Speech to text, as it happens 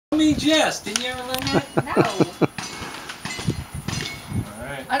jest. Didn't you ever learn that? No.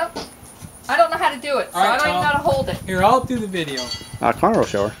 Alright. I don't know how to do it, so I don't even know how to hold it. Here, I'll do the video. Connor will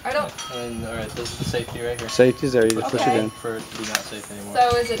show her. I don't. And alright, this is the safety right here. Safety's there. You just push it in. For it to be not safe anymore.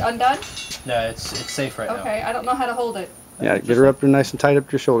 So is it undone? No, it's safe right now. Okay, I don't know how to hold it. Yeah, get her up there nice and tight up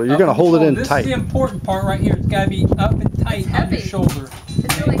to your shoulder. You're going to hold it in tight. This is the important part right here. It's got to be up and tight on your shoulder.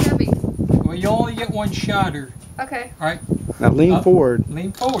 It's really heavy. Well, you only get one shotter. Okay. All right. Now lean forward.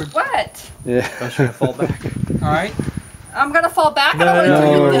 Lean forward. What? Yeah. I'm trying to fall back. All right. I'm going to fall back? No, I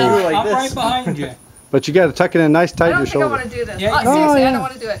don't want to do this. like I'm this. right behind you. But you got to tuck it in nice tight to I your don't think I shoulder. want to do this. Yeah, Oh, you- seriously, yeah. I don't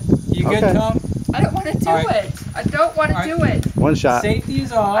want to do it. You good, Okay. Tom? I don't want to do All right. it. I don't want to All right. do it. One shot. Safety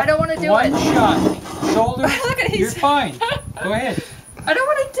is off. I don't want to do one it. shot. Shoulder. Look at You're he's- fine. Go ahead. I don't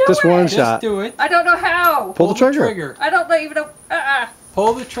want to do Just it. one Just shot. do it. I don't know how. Pull the trigger. I don't even know.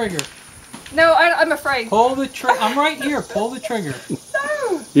 Pull the trigger. No, I'm afraid. Pull the trigger. I'm right here. Pull the trigger.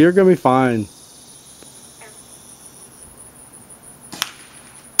 No. You're going to be fine.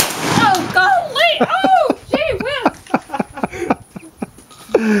 Oh, golly. Oh, gee whiz.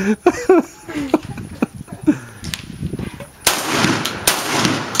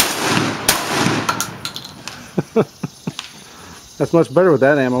 That's much better with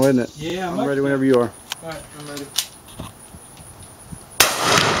that ammo, isn't it? Yeah, I'm ready whenever you are. All right, I'm ready.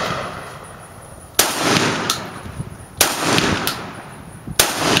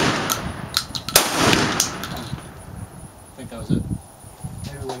 I think that was it.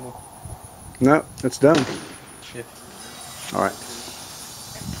 Maybe one more. No, it's done. Shift. All right.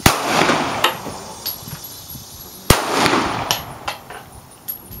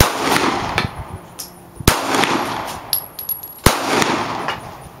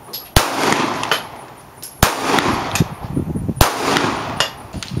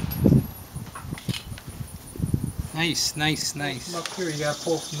 Nice, nice, nice. Up here, you got to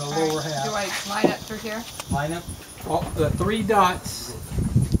pull from the All lower right, half. do I line up through here? Line up. Well, the three dots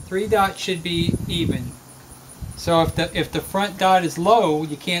should be even. So if the front dot is low,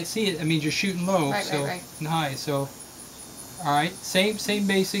 you can't see it. That means you're shooting low. Right, so right. and high. So all right, same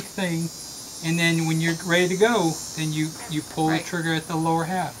basic thing. And then when you're ready to go, then you pull the trigger at the lower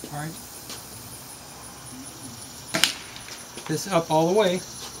half. All right. This up all the way.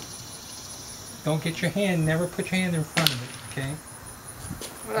 Don't get your hand. Never put your hand in front of it. Okay.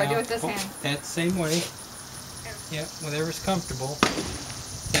 What do I do with this hand? That same way. Yep, whatever's comfortable.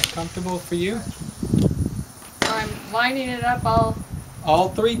 Is that comfortable for you? So I'm lining it up All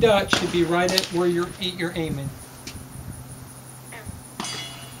three dots should be right at where you're aiming.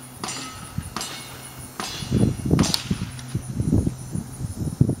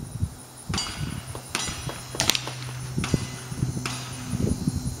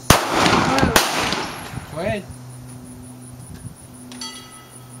 Go ahead.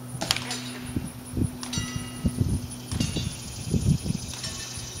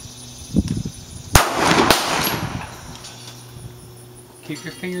 Keep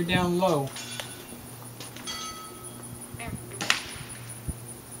your finger down low.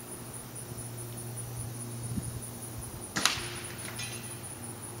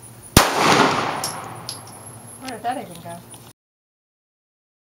 Where did that even go?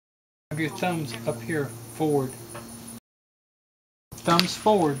 Have your thumbs up here, forward. Thumbs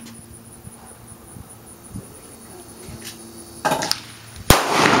forward.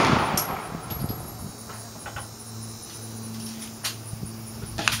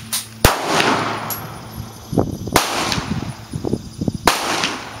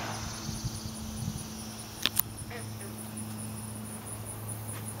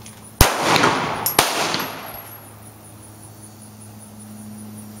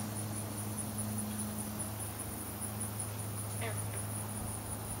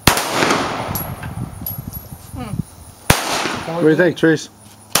 What do you think, Trees?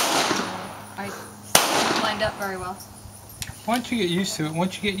 I lined up very well. Once you get used to it,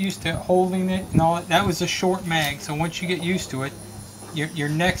 once you get used to holding it and all that was a short mag, so once you get used to it, your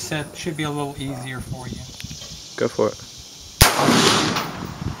next set should be a little easier for you. Go for it.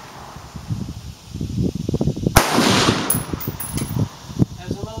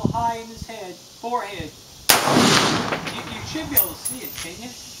 That's a little high in his head, forehead. You should be able to see it, can't you?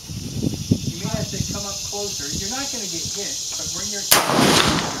 You may have to come up closer. You're not going to get hit, but bring your...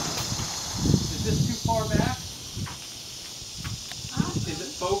 Is this too far back? Is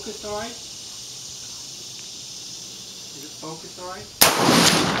it focused all right? Is it focused all right?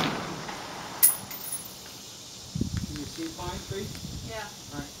 Can you see fine, Trace? Yeah.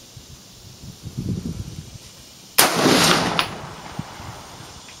 All right.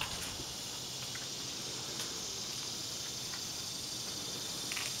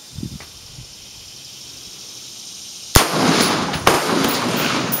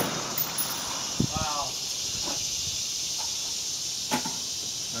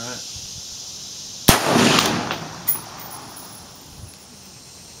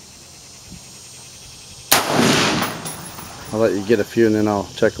 I'll let you get a few and then I'll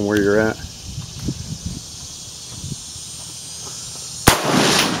check them where you're at.